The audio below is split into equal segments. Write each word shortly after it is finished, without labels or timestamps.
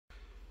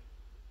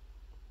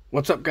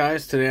What's up,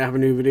 guys? Today I have a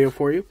new video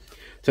for you.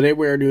 Today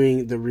we are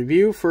doing the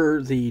review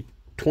for the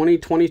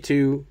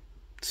 2022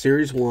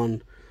 Series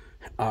 1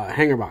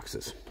 hanger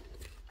boxes.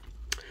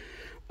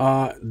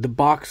 Here's the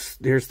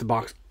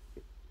box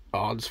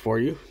odds for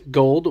you.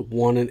 Gold,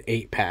 1 in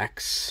 8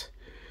 packs.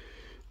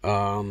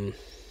 Royal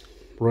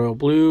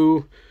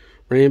Blue,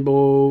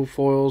 Rainbow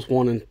foils,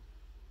 1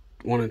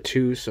 and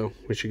 2, so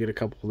we should get a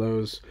couple of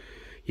those.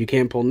 You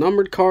can pull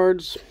numbered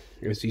cards.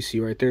 As you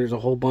see right there, there's a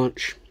whole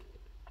bunch.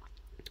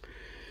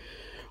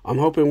 I'm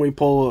hoping we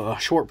pull a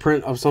short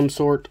print of some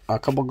sort, a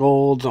couple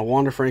golds, a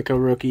Wander Franco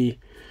rookie.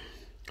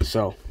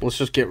 So, let's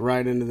just get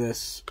right into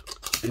this.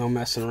 No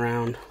messing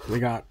around. We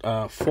got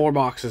 4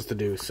 boxes to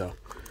do, so.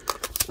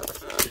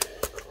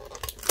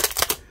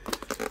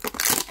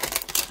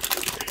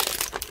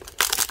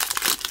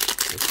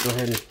 Let's go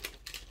ahead and,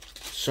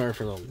 sorry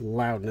for the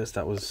loudness,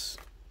 that was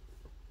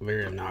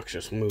very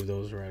obnoxious. We'll move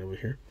those right over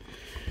here.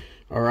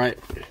 Alright,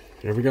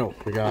 here we go.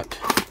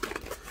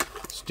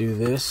 Let's do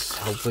this.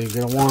 Hopefully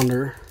get a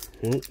Wander.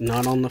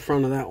 Not on the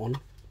front of that one.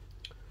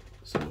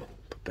 So,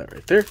 put that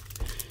right there.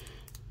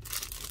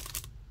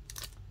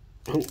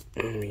 Oh,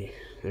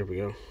 there we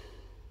go.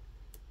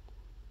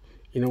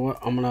 You know what?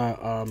 I'm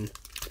gonna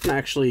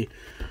actually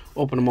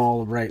open them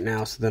all right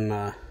now, so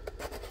then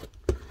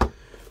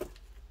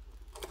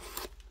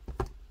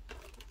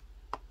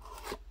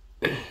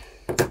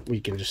we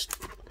can just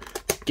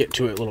get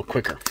to it a little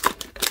quicker.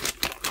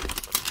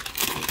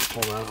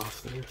 Pull that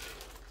off there.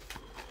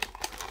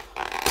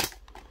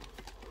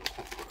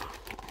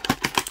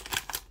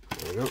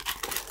 There we go.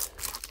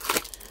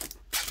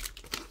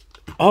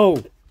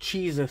 Oh,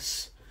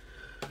 Jesus.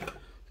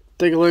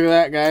 Take a look at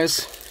that,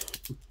 guys.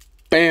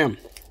 Bam.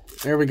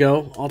 There we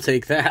go. I'll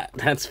take that.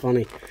 That's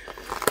funny.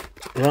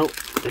 Well,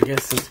 I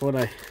guess that's what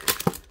I...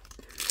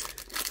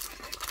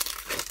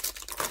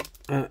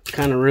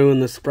 kind of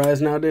ruined the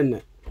surprise now, didn't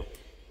it?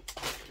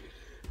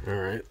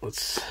 Alright,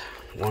 let's...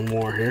 One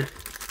more here.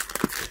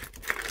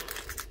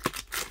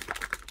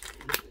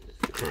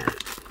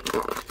 Alright.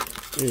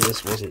 Maybe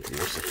this wasn't the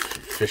most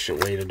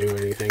efficient way to do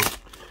anything.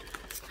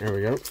 There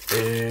we go.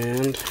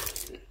 And...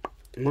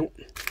 Nope.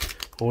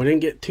 Well, we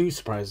didn't get 2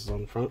 surprises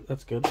on the front.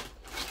 That's good.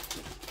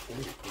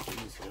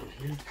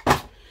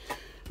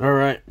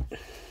 Alright.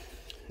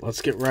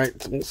 Let's get right.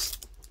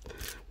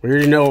 We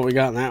already know what we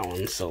got in that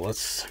one, so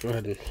let's go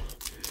ahead and...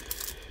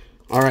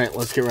 Alright,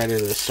 let's get right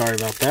into this. Sorry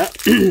about that.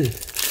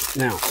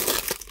 Now,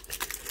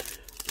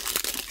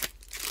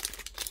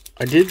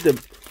 I did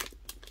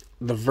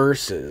the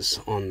verses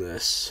on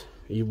this,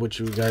 which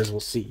you guys will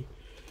see.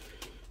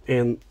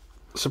 And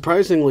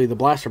surprisingly, the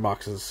blaster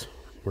boxes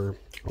were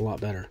a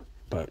lot better,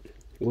 but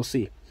we'll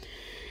see.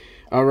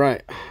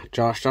 Alright,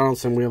 Josh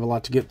Donaldson, we have a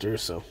lot to get through,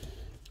 so.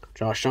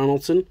 Josh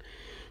Donaldson,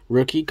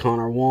 rookie,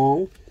 Connor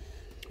Wong.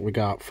 We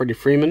got Freddie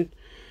Freeman,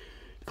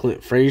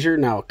 Clint Frazier,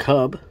 now a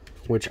Cub,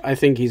 which I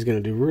think he's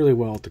going to do really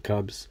well with the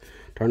Cubs.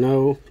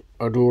 Darno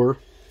Odor.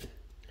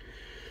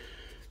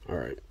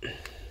 Alright.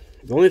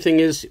 The only thing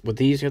is, with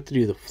these, you have to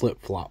do the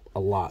flip-flop a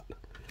lot.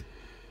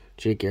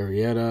 Jake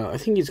Arrieta, I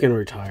think he's going to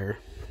retire.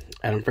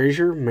 Adam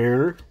Frazier,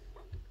 Mariner.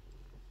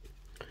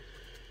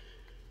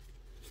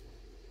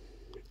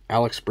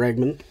 Alex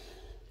Bregman.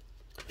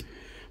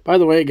 By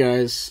the way,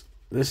 guys,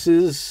 this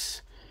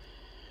is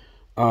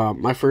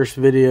my first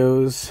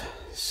videos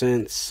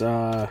since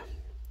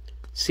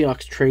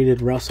Seahawks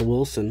traded Russell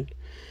Wilson,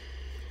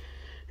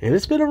 and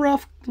it's been a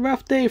rough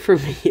day for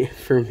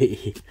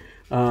me.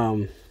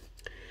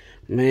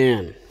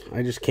 Man,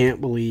 I just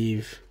can't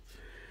believe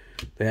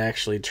they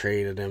actually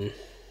traded him.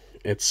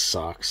 It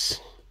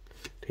sucks.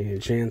 Danny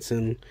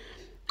Jansen,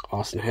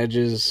 Austin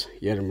Hedges,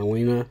 Yadier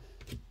Molina.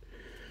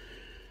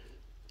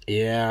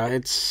 Yeah,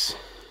 it's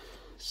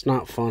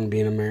not fun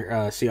being a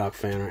Seahawks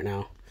fan right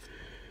now.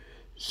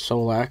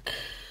 Solak,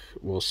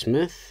 Will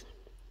Smith,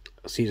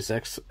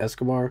 Cetus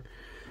Escobar.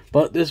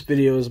 But this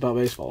video is about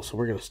baseball, so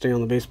we're going to stay on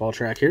the baseball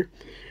track here.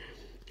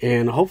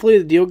 And hopefully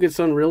the deal gets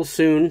done real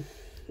soon.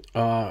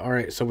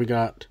 Alright, so we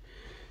got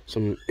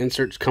some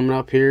inserts coming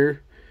up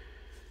here.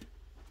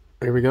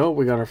 There we go.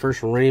 We got our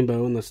first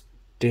rainbow in this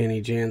Danny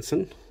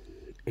Jansen.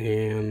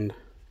 And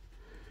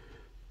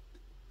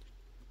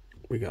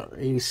we got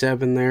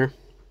 87 there.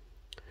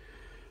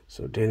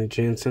 So Danny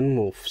Jansen,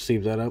 we'll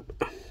sleeve that up.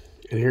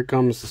 And here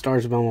comes the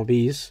Stars of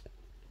MLBs.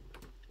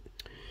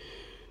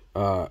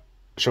 Shohei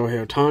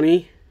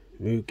Ohtani,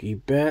 Mookie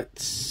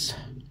Betts,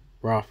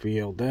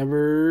 Rafael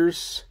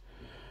Devers,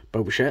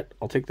 Bo Bichette.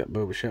 I'll take that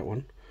Bo Bichette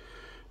one.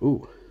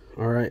 Ooh,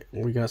 alright.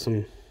 We got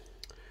some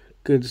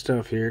good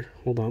stuff here.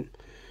 Hold on.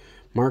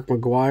 Mark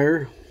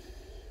McGwire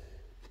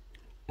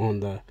on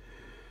the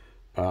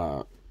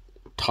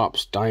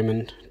Topps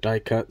Diamond die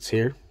cuts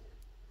here.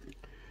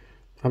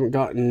 Haven't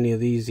gotten any of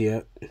these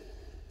yet.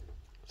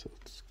 So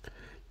it's a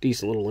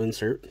decent little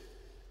insert.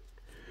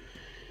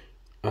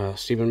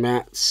 Steven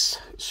Matz,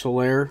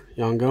 Soler,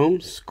 Yan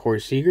Gomes, Corey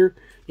Seager,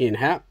 Ian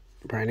Happ,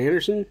 Brian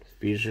Anderson,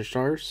 Future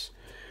Stars,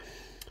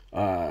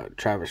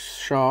 Travis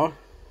Shaw,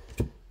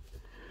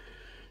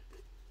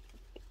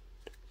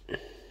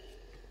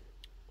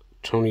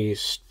 Tony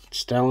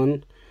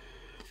Stellan,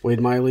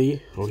 Wade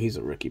Miley. Oh, he's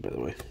a rookie, by the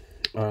way.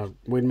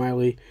 Wade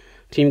Miley.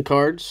 Team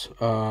cards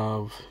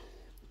of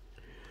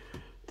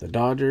the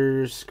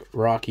Dodgers,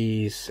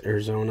 Rockies,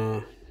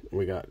 Arizona.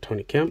 We got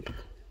Tony Kemp.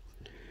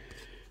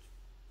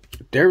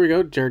 There we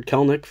go. Jared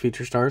Kelenic,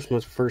 Feature Stars. My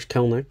first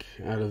Kelenic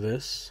out of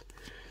this.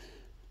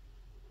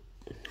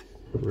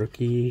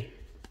 Rookie.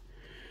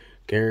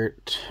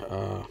 Garrett.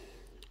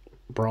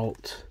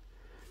 Brault.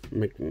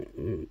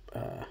 Ryan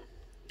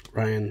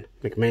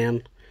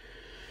McMahon.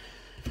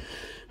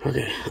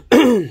 Okay.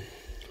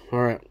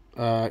 Alright.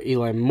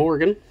 Eli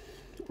Morgan.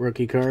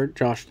 Rookie card.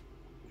 Josh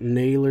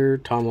Naylor.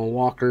 Tom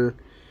Walker.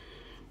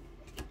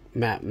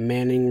 Matt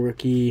Manning.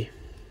 Rookie.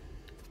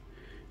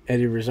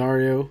 Eddie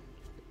Rosario.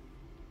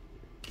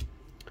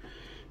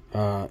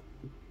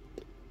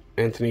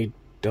 Anthony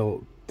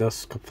Del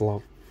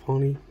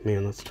Descaflani.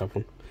 Man, that's a tough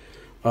one.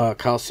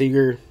 Kyle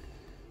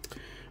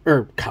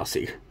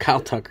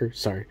Tucker,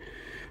 sorry.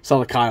 Saw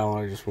the Kyle,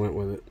 I just went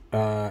with it.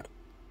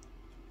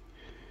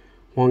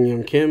 Wong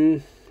Young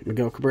Kim,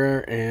 Miguel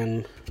Cabrera,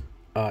 and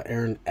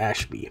Aaron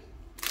Ashby.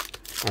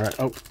 Alright,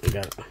 oh, we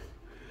got it.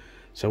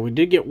 So we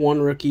did get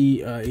one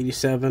rookie,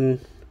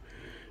 87,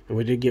 and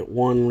we did get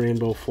one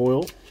rainbow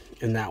foil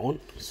in that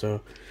one.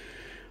 So,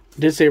 I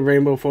did say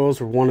rainbow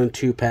foils were 1 and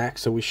 2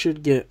 packs, so we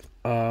should get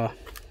 2 of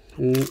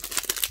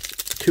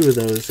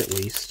those at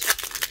least.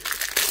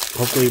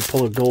 Hopefully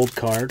pull a gold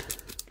card.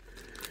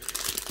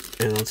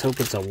 And let's hope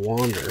it's a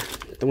Wander.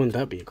 Wouldn't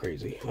that be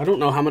crazy? I don't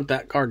know how much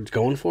that card's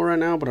going for right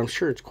now, but I'm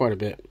sure it's quite a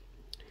bit.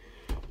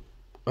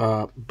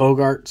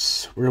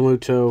 Bogarts,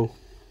 Realmuto,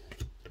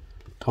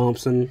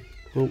 Thompson.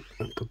 Oh,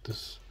 I put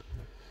this.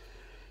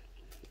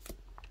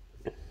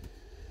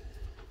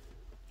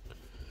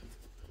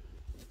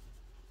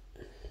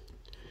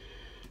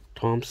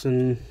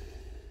 Thompson.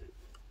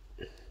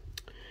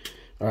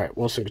 Alright,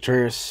 Wilson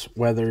Contreras,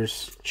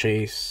 Weathers,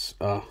 Chase.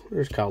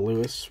 There's Kyle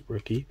Lewis,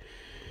 rookie.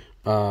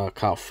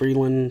 Kyle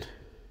Freeland,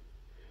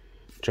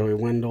 Joey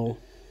Wendell,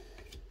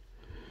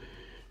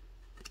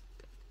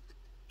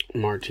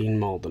 Martin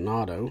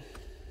Maldonado.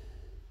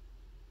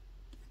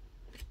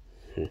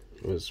 It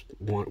was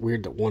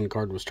weird that one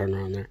card was turned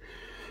around there.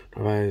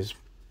 Otherwise,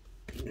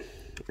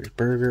 there's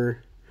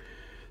Berger.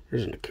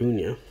 There's an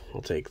Acuna.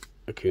 I'll take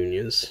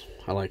Acuna's.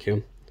 I like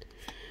him.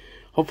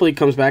 Hopefully he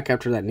comes back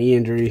after that knee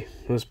injury.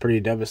 It was a pretty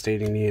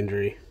devastating knee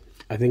injury.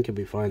 I think he'll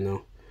be fine,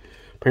 though.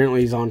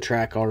 Apparently he's on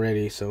track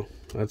already, so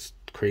that's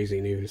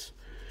crazy news.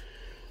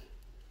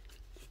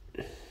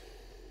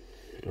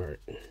 Alright.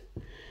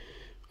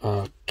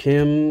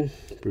 Kim,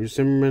 Bruce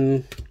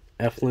Zimmerman,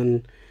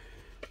 Eflin,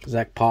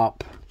 Zach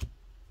Pop,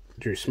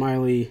 Drew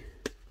Smiley,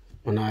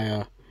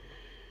 Manaya,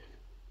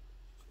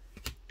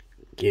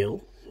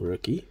 Gill,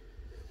 rookie.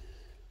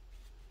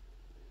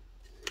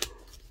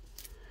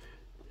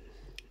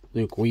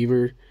 Luke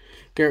Weaver,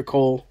 Garrett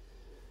Cole.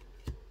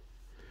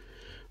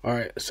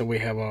 Alright, so we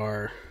have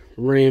our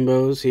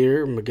rainbows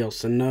here. Miguel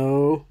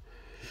Sano,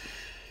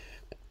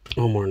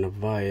 Omar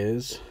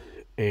Narvaez,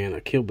 and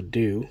Akil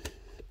Baddoo.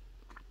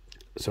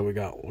 So we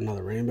got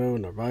another rainbow,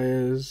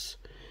 Narvaez,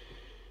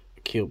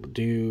 Akil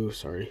Baddoo.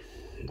 Sorry,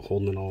 I'm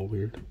holding it all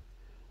weird.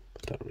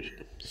 Put that over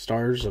here.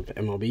 Stars of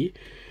MLB.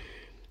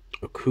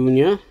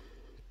 Acuna,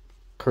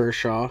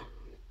 Kershaw,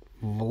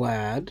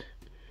 Vlad,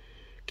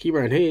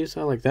 Ke'Bryan Hayes.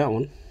 I like that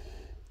one.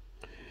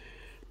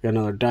 We got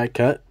another die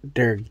cut.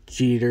 Derek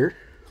Jeter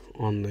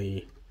on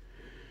the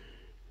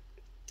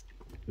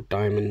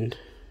diamond.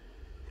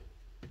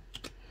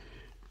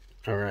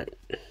 Alright.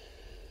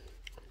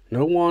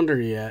 No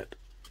Wander yet.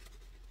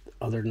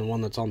 Other than the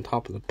one that's on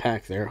top of the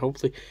pack there.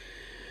 Hopefully.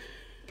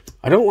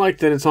 I don't like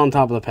that it's on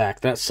top of the pack.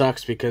 That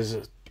sucks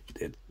because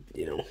it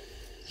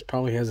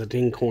probably has a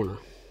ding corner.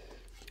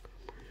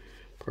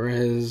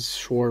 Perez,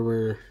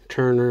 Schwarber,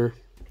 Turner,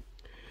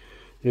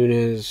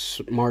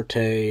 Nunez,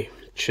 Marte,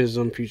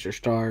 Chisholm, Future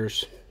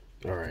Stars.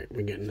 Alright,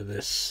 we get into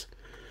this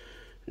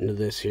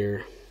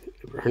here.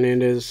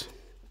 Hernandez,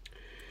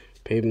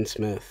 Pavin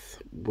Smith,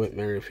 Whit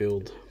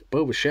Merrifield,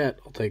 Bo Bichette,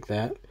 I'll take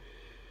that.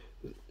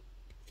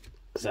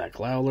 Zach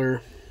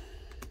Lowler,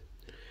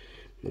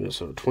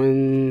 Minnesota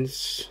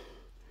Twins,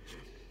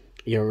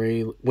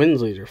 ERA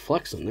wins leader,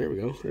 Flexen. There we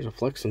go. There's a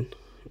Flexen.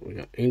 We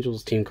got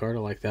Angels team card. I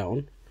like that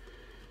one.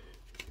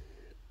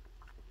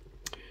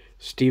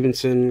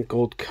 Stevenson,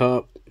 Gold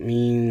Cup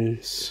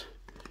means...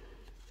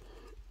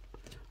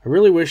 I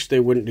really wish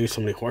they wouldn't do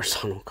so many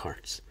horizontal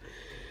cards.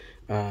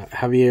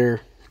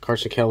 Javier,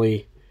 Carson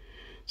Kelly,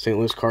 St.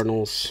 Louis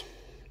Cardinals,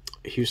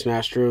 Houston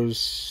Astros,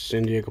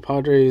 San Diego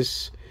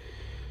Padres,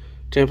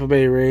 Tampa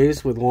Bay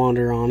Rays with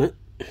Wander on it,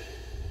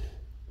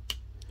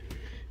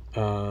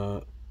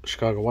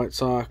 Chicago White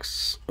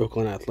Sox,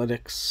 Oakland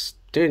Athletics,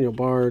 Daniel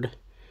Bard,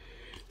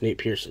 Nate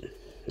Pearson.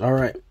 All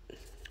right.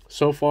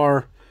 So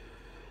far,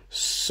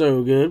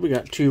 so good. We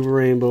got 2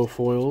 rainbow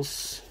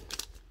foils.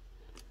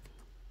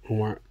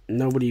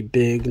 Nobody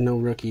big, no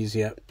rookies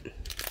yet.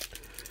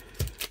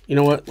 You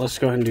know what? Let's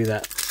go ahead and do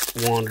that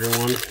Wander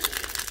one.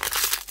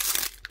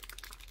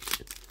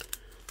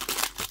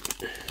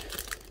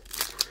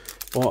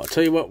 Well, I'll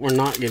tell you what we're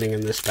not getting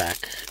in this pack,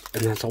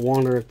 and that's a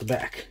Wander at the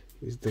back.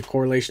 The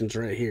correlation's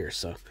right here,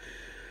 so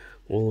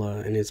we'll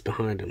and it's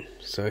behind him.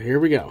 So here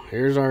we go.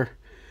 There's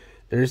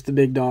the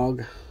big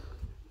dog.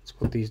 Let's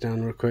put these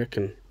down real quick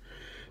and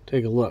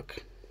take a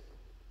look.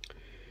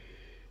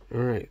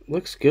 All right,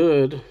 looks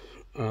good.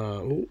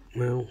 Oh,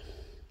 well,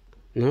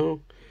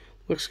 no,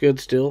 looks good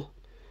still.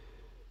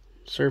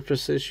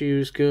 Surface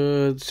issues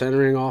good.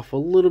 Centering off a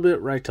little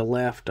bit right to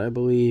left, I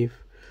believe.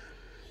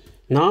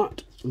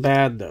 Not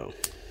bad though.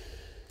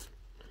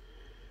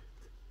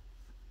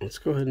 Let's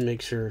go ahead and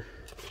make sure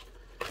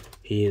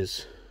he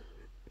is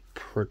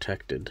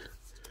protected.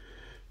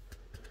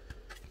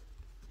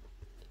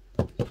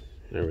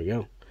 There we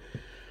go.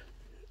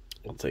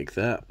 I'll take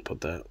that.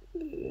 Put that.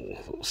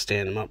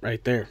 Stand him up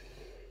right there.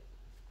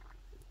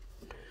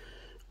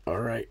 All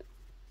right.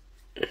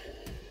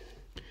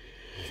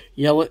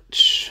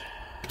 Yelich.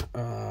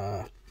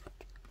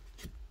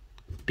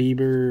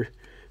 Bieber.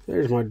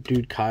 There's my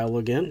dude Kyle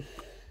again.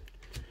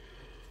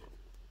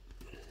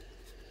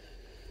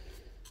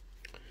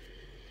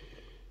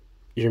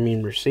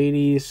 Jermaine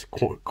Mercedes,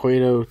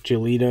 Cueto,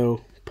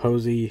 Giolito,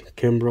 Posey,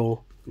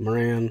 Kimbrel,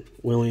 Moran,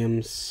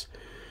 Williams.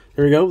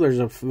 There we go. There's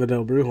a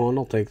Vidal Brujan.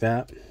 I'll take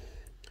that.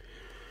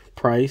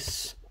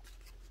 Price.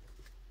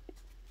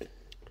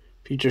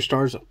 Future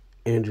Stars,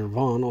 Andrew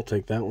Vaughn. I'll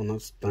take that one.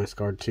 That's a nice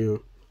card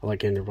too. I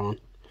like Andrew Vaughn.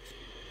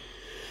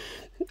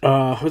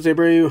 Jose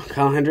Abreu,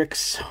 Kyle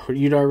Hendricks,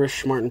 Yu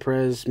Darvish, Martin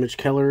Perez, Mitch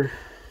Keller.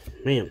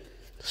 Man,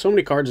 so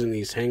many cards in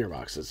these hanger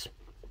boxes.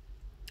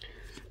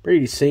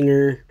 Brady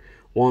Singer,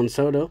 Juan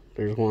Soto.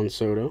 There's Juan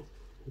Soto.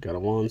 Got a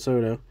Juan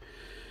Soto.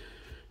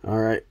 All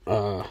right.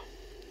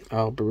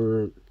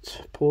 Albert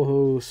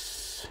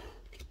Pujols.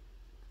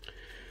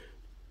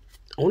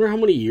 I wonder how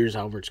many years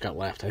Albert's got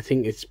left. I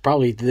think it's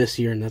probably this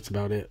year, and that's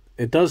about it.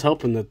 It does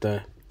help him that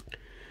the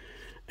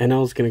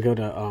NL is going to go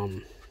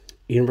to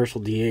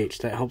Universal DH.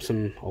 That helps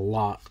him a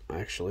lot,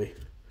 actually.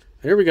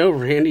 There we go.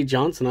 Randy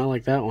Johnson. I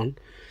like that one.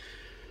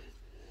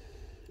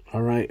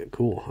 All right.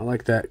 Cool. I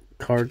like that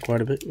card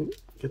quite a bit. Ooh,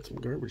 get some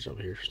garbage up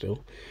here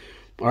still.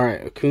 All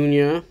right.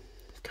 Acuna,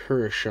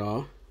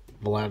 Kershaw,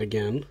 Vlad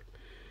again.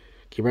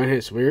 Keep right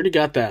here. So we already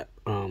got that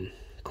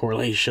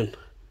correlation.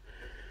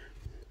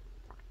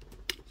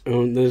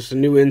 There's a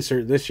new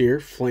insert this year.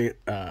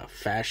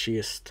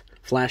 Flashiest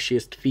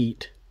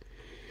feet.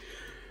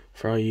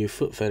 For all you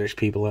foot fetish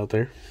people out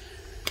there.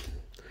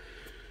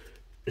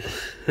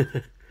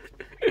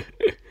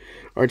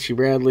 Archie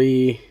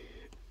Bradley,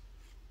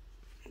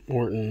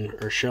 Morton,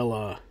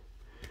 Urshela.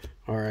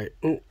 All right.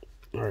 Oh,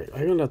 all right.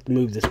 I'm gonna have to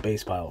move this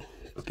base pile.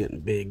 It's getting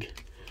big.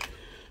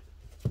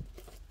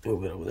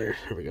 Move it over there.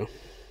 There we go.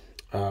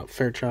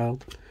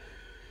 Fairchild,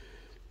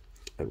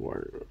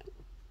 Edward,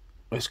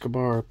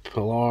 Escobar,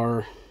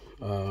 Pilar,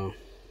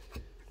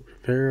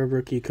 Rivera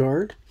rookie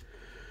card.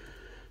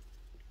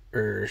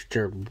 There's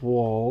Jared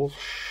Walsh,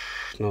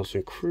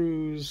 Nelson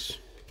Cruz.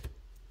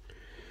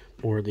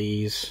 More of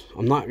these.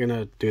 I'm not going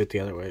to do it the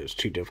other way. It's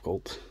too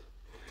difficult.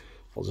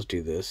 I'll just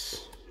do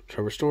this.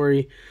 Trevor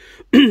Story,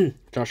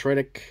 Josh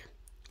Reddick,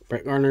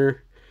 Brett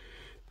Garner,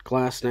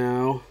 Glass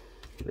now.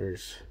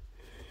 There's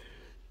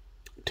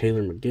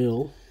Taylor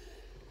McGill.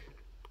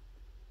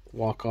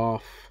 Walk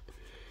off.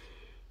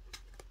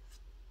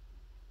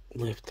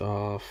 Lift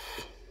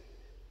off.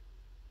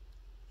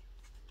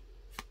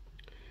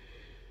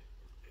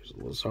 There's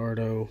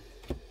Lizardo.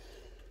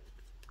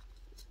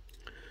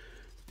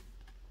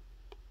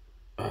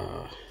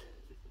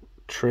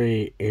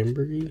 Trey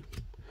Ambergy,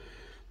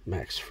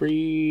 Max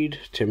Fried,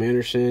 Tim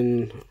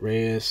Anderson,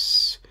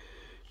 Reyes,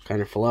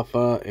 Connor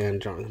Falefa,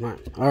 and Jonathan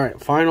Martin. All right,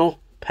 final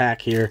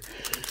pack here.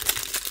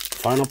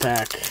 Final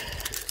pack.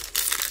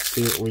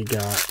 See what we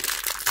got.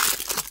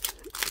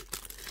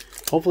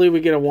 Hopefully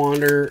we get a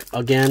Wander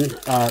again.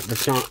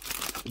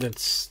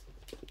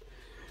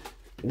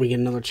 We get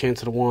another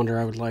chance at a Wander.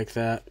 I would like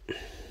that.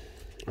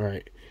 All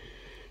right.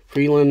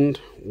 Freeland,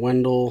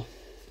 Wendell.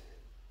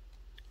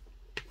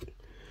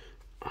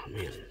 Oh,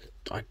 man.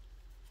 I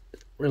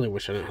really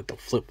wish I didn't have to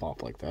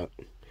flip-flop like that.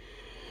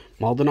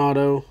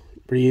 Maldonado,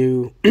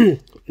 Ryu,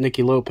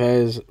 Nicky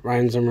Lopez,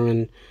 Ryan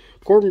Zimmerman,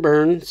 Corbin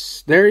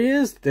Burns. There he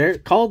is. There,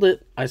 called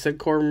it. I said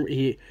Corbin.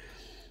 Here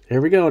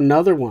we go.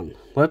 Another one.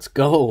 Let's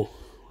go.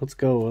 Let's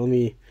go. Let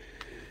me...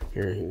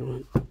 Here, you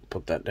know what?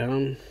 Put that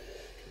down.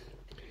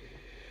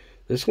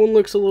 This one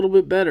looks a little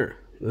bit better.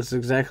 This is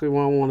exactly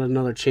why I want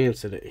another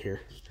chance at it here.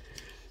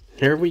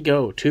 Here we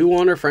go. 2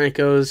 Wander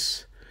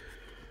Francos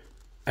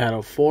out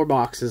of 4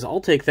 boxes.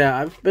 I'll take that.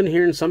 I've been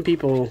hearing some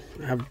people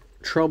have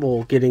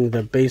trouble getting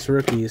the base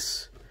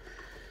rookies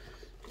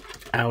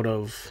out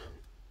of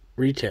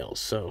retails.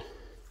 So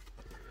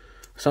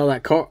I saw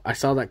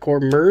that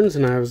Corbin Burns,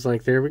 and I was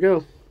like, there we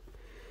go.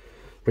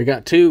 We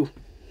got 2.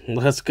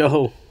 Let's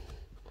go.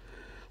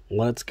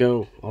 Let's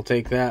go. I'll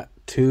take that.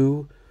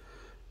 2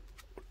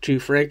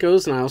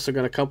 Francos, and I also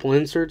got a couple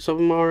inserts of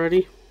them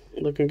already.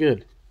 Looking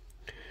good.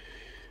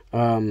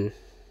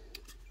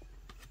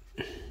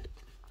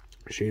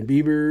 Shane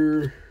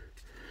Bieber.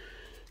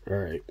 All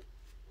right.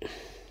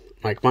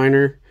 Mike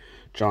Minor.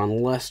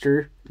 John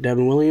Lester,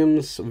 Devin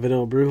Williams,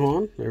 Vidal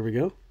Brujan. There we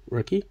go.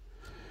 Rookie.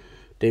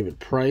 David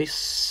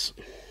Price.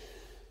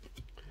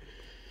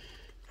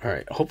 All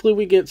right. Hopefully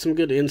we get some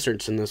good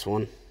inserts in this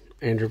one.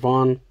 Andrew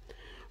Vaughn,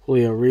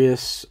 Julio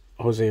Urias,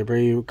 Jose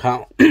Abreu,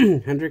 Kyle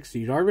Hendricks,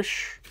 Yu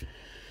Darvish,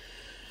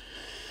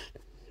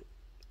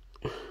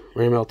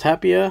 Raimel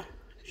Tapia,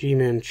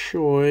 G-Man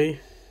Choi,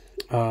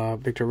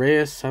 Victor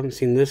Reyes. Haven't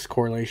seen this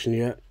correlation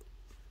yet.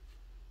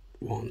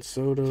 Juan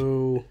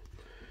Soto,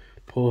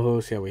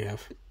 Pujols. Yeah, we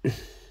have.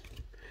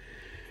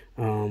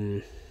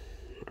 All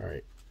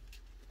right.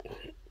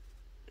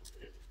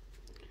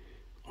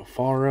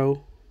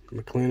 Alfaro,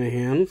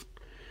 McClanahan,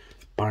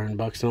 Byron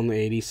Buxton on the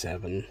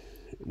 87.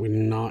 We did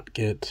not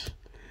get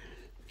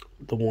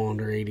the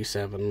Wander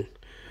 87.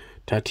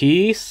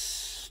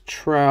 Tatis,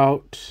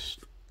 Trout.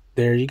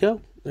 There you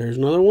go. There's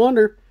another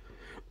Wander.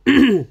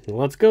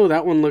 Let's go.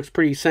 That one looks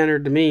pretty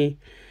centered to me.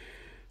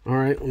 All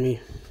right,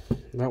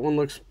 that one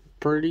looks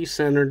pretty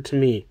centered to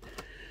me.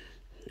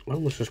 I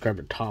almost just grabbed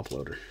a top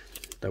loader.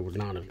 That would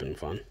not have been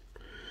fun.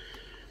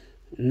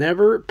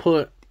 Never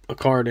put a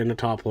card in a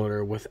top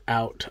loader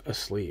without a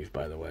sleeve,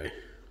 by the way.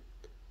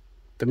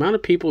 The amount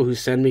of people who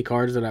send me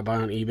cards that I buy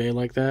on eBay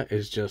like that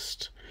is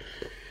just...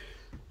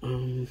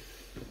 hold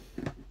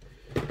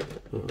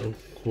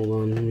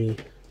on,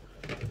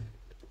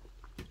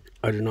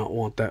 I do not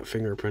want that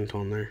fingerprint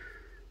on there.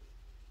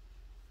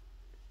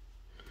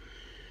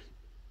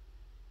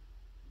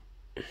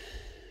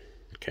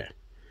 Okay.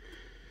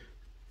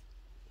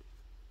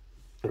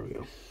 There we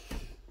go.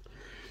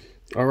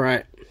 All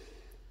right.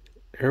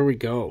 Here we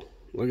go.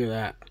 Look at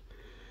that.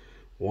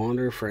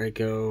 Wander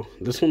Franco.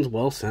 This one's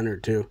well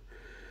centered too.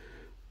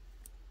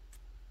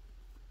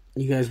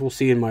 You guys will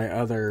see in my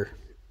other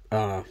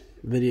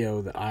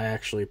video that I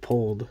actually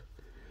pulled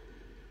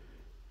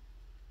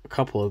a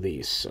couple of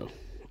these. So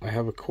I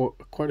have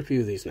quite a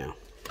few of these now.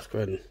 Let's go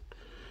ahead and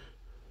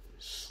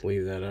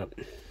sleeve that up.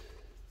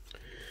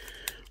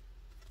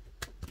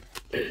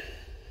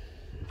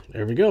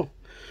 There we go.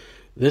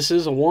 This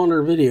is a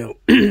Wander video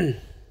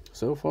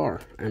so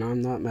far, and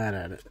I'm not mad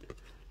at it.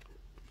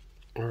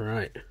 All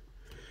right.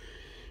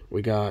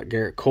 We got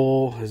Garrett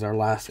Cole as our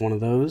last one of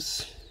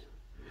those.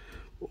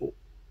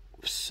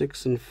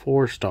 6 and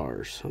 4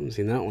 stars. Haven't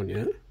seen that one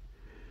yet.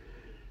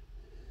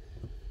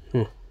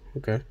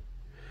 Okay.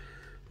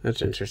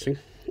 That's interesting.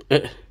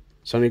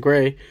 Sonny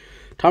Gray.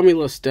 Tommy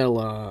La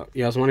Stella.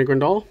 Yasmani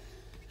Grandal.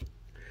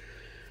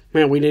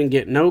 Man, we didn't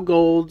get no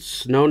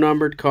golds, no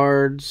numbered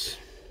cards.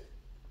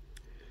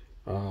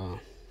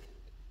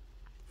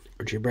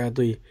 Archie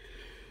Bradley.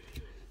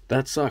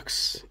 That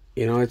sucks.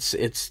 You know, it's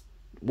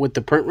with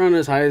the print run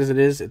as high as it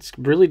is, it's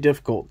really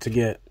difficult to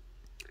get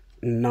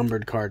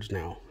numbered cards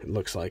now, it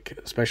looks like,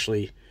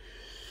 especially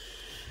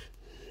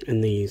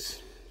in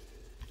these,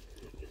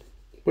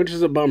 which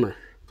is a bummer.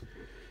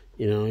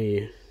 You know,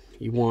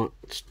 you want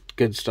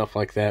good stuff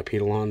like that.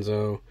 Pete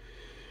Alonso,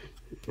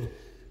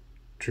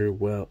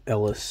 Drew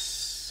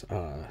Ellis,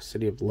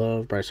 City of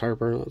Love, Bryce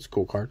Harper. That's a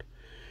cool card.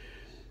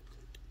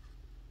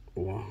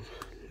 Wow.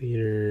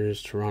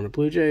 Leaders, Toronto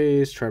Blue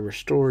Jays, Trevor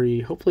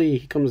Story. Hopefully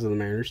he comes to the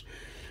Mariners.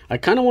 I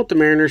kind of want the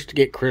Mariners to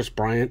get Chris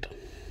Bryant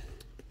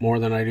more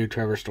than I do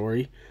Trevor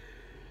Story.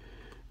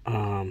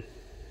 Vlad.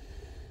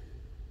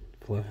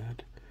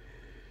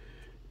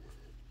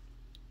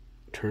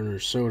 Turner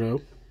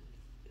Soto.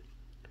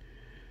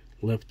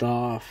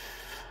 Liftoff.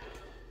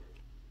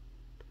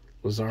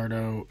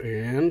 Luzardo.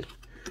 And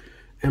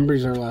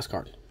Embry's our last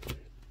card.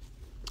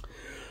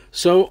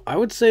 So I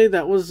would say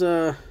that was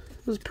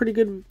pretty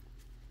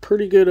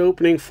good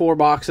opening. 4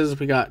 boxes.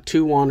 We got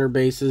 2 Wander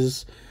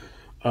bases.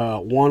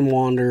 1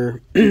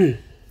 Wander.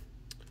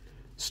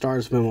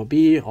 Stars of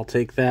MLB. I'll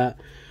take that.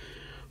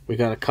 We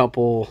got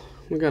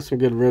some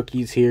good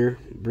rookies here.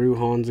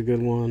 Brujan's a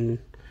good one.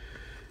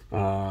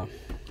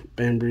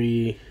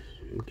 Bembry,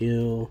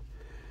 McGill,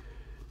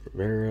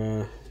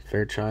 Rivera,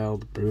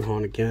 Fairchild,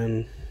 Brujan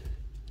again.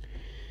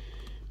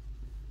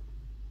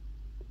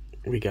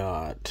 We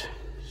got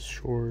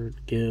Short,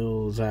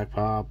 Gill, Zach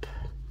Pop.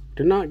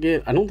 I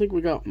don't think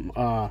we got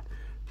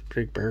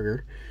Drake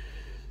Berger.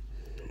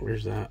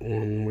 Where's that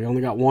one? We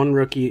only got 1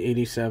 rookie,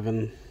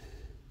 87.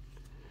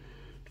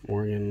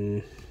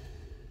 Morgan.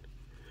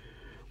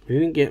 We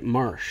didn't get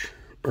Marsh.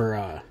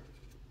 Brandon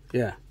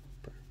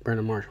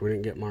Marsh. We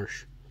didn't get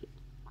Marsh.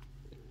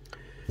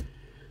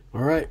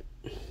 Alright.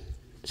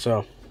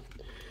 So,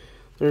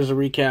 there's a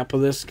recap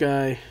of this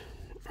guy.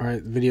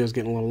 Alright, the video's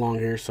getting a little long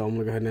here, so I'm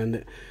going to go ahead and end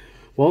it.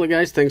 Well,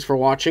 guys, thanks for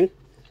watching.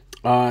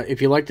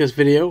 If you like this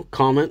video,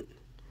 comment.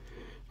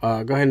 Go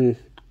ahead and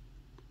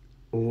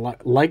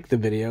like the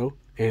video.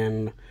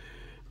 And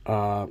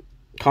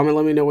comment,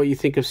 let me know what you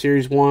think of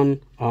Series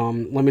 1.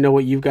 Let me know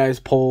what you guys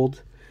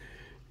pulled.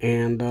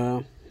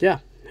 And, yeah,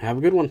 have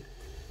a good one.